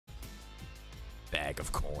Bag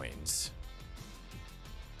of coins.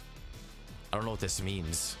 I don't know what this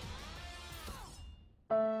means.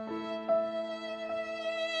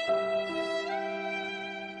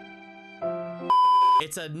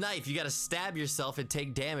 It's a knife. You gotta stab yourself and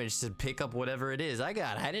take damage to pick up whatever it is. I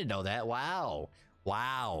didn't know that. Wow.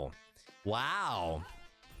 Wow. Wow.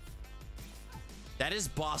 That is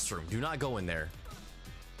boss room. Do not go in there.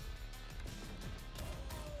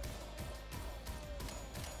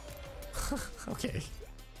 Okay.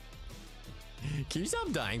 Can you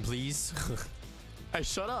stop dying, please? Hey,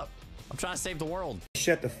 shut up. I'm trying to save the world.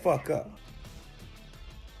 Shut the fuck up.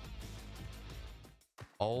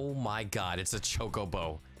 Oh my god, it's a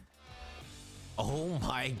chocobo. Oh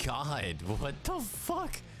my god, what the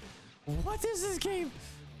fuck? What is this game?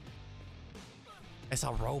 It's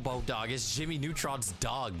a robo dog. It's Jimmy Neutron's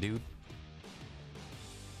dog, dude.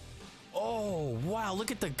 Oh wow,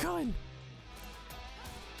 look at the gun.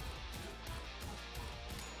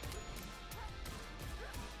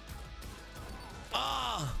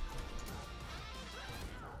 Ah!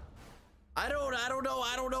 I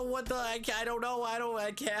don't know what the I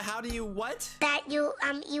can't. How do you what? That you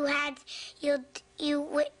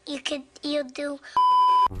do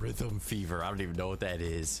Rhythm Fever. I don't even know what that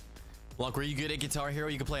is. Lunk, were you good at Guitar Hero?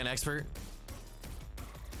 You can play an expert.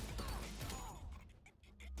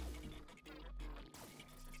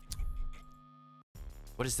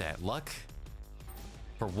 What is that? Luck?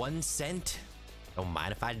 For 1 cent? Don't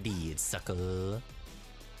mind if I did, sucker.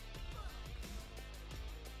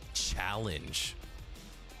 Challenge.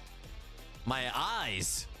 My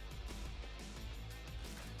eyes.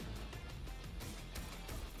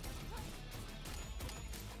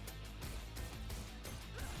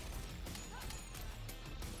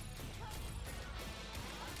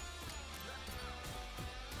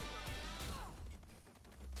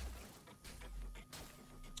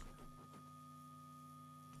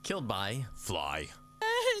 Killed by fly.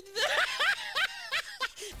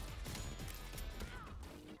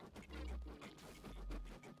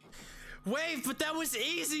 Wait, but that was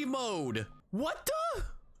easy mode. What the?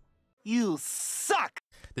 You suck.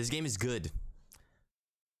 This game is good.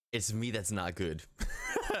 It's me that's not good.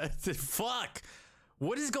 Fuck.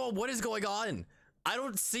 What is going on? I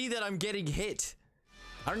don't see that I'm getting hit.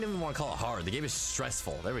 I don't even want to call it hard. The game is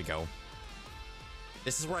stressful. There we go.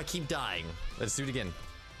 This is where I keep dying. Let's do it again.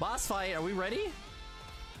 Boss fight. Are we ready?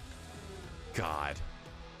 God.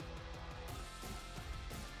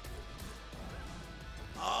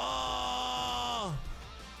 Oh!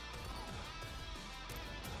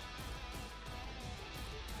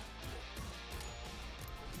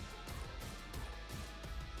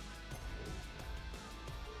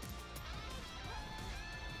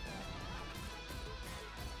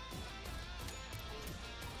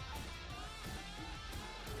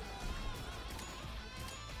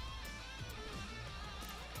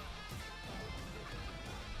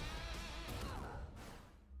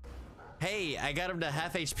 Hey, I got him to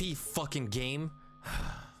half HP, fucking game.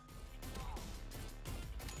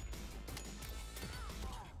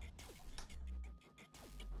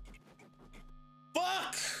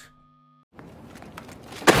 Fuck!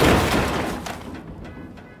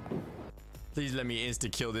 Please let me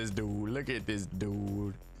insta-kill this dude. Look at this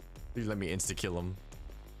dude. Please let me insta-kill him.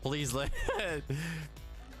 Please let...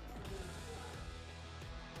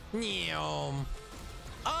 Nyom.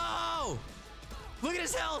 Oh! Look at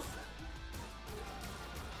his health!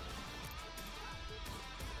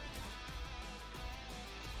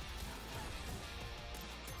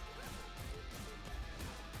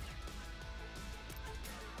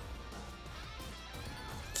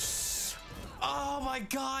 Oh my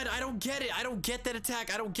god, I don't get it. I don't get that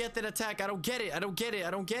attack. I don't get that attack. I don't get it. I don't get it.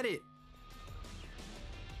 I don't get it.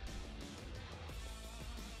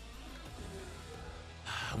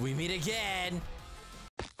 We meet again.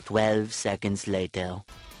 12 seconds later.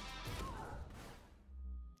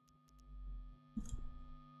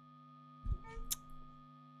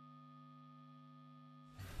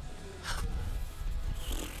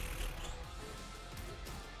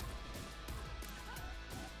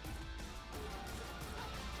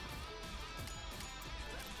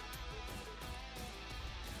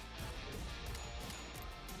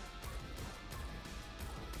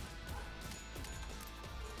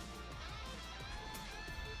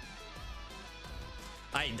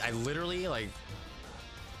 I literally like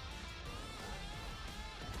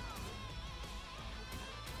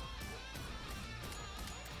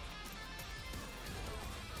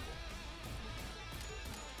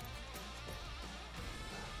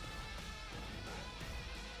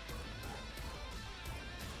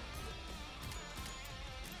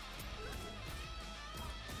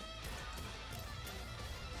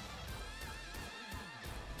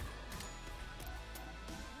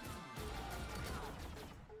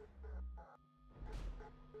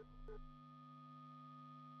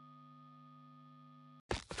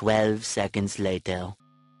 12 seconds later.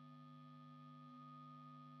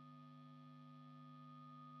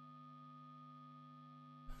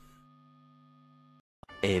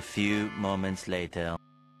 A few moments later.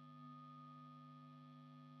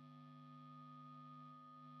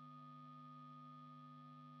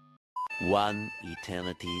 One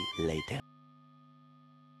eternity later.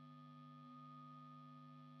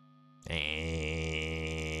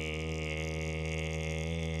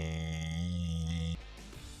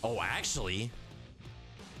 Oh, actually.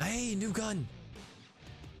 Hey, new gun.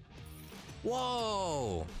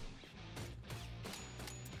 Whoa.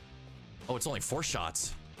 Oh, it's only 4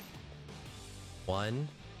 shots. 1,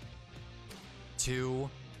 2,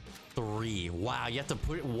 3. Wow, you have to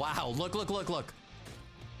put it. Wow, look, look, look, look.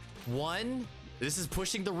 1. This is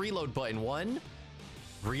pushing the reload button. 1.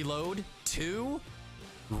 Reload. 2.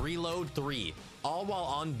 Reload. 3. All while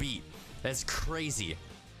on beat. That's crazy.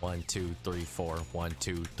 1, 2, 3, 4. 1,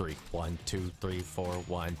 2, 3. 1, 2, 3, 4.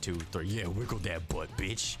 1, 2, 3. Yeah, wiggle that butt,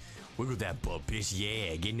 bitch. Wiggle that butt, bitch.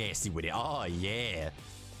 Yeah, get nasty with it. Oh, yeah.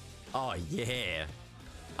 Oh, yeah.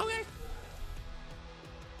 Okay.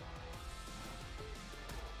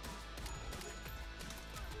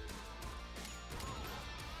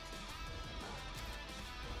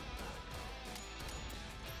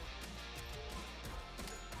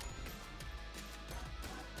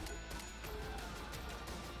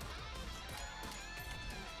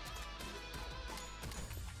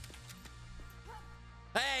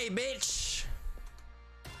 Hey, bitch.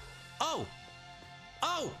 Oh.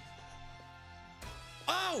 Oh.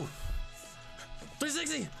 Oh.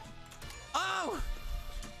 360. Oh.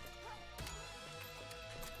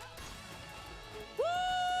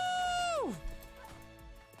 Woo.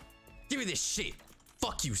 Give me this shit.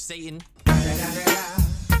 Fuck you, Satan.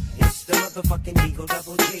 It's the motherfucking Eagle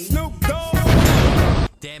Double G. Snoop Dogg.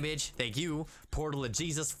 Damage, thank you. Portal of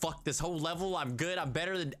Jesus, fuck this whole level. I'm good. I'm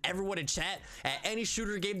better than everyone in chat at any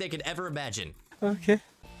shooter game they could ever imagine. Okay.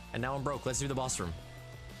 And now I'm broke. Let's do the boss room.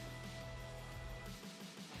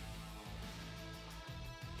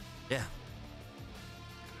 Yeah.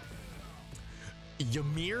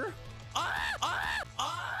 Ymir? Ah! Ah!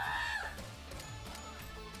 Ah!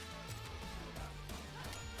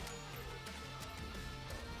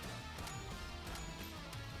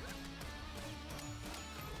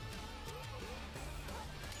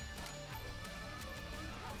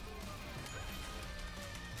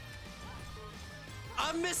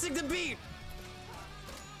 I'm missing the beat.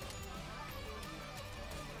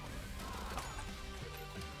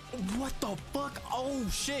 What the fuck? Oh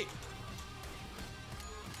shit.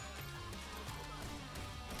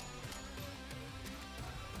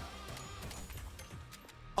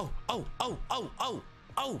 Oh, oh, oh, oh, oh,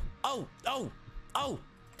 oh, oh, oh, oh.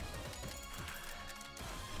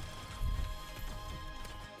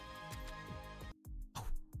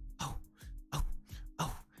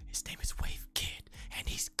 His name is Wavekid, and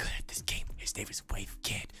he's good at this game. His name is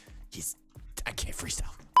Wavekid. I can't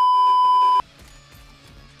freestyle.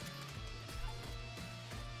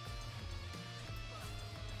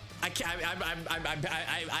 I can't.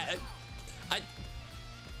 I.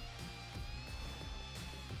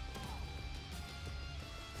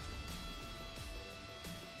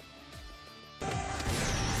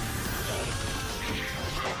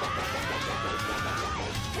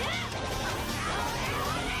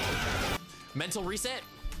 Mental reset.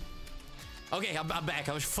 Okay, I'm back.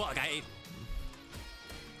 I was fuck.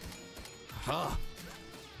 Ugh.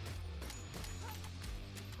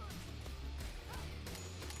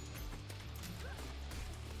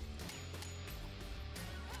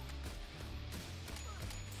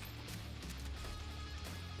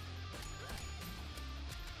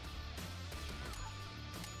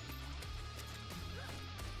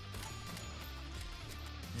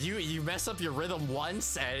 You mess up your rhythm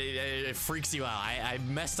once and it freaks you out. I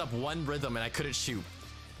messed up one rhythm and I couldn't shoot.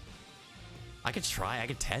 I could try. I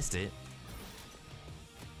could test it.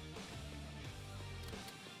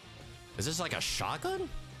 Is this like a shotgun?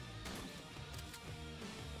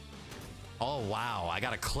 Oh, wow. I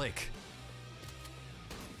got to click.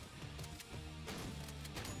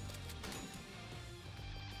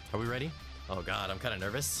 Are we ready? Oh, God. I'm kind of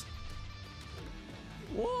nervous.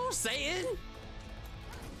 Whoa, Satan!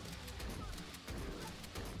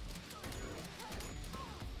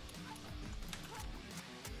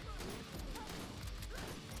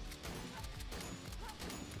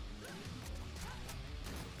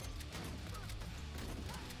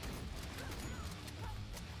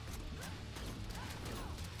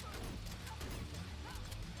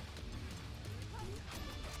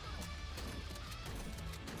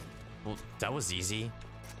 Well, that was easy.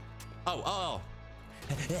 Oh.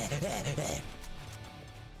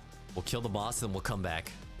 We'll kill the boss and then we'll come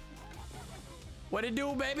back. What it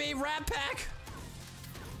do, baby? Rat pack!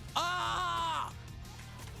 Ah!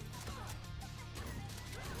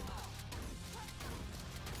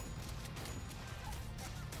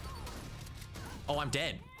 Oh, I'm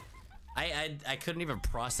dead. I couldn't even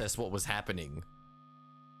process what was happening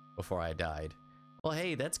before I died. Well,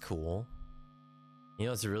 hey, that's cool. You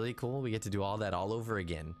know, it's really cool. We get to do all that all over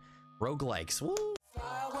again. Roguelikes. Woo!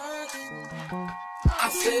 I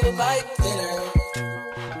feel like dinner.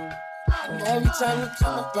 And every time you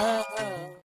come around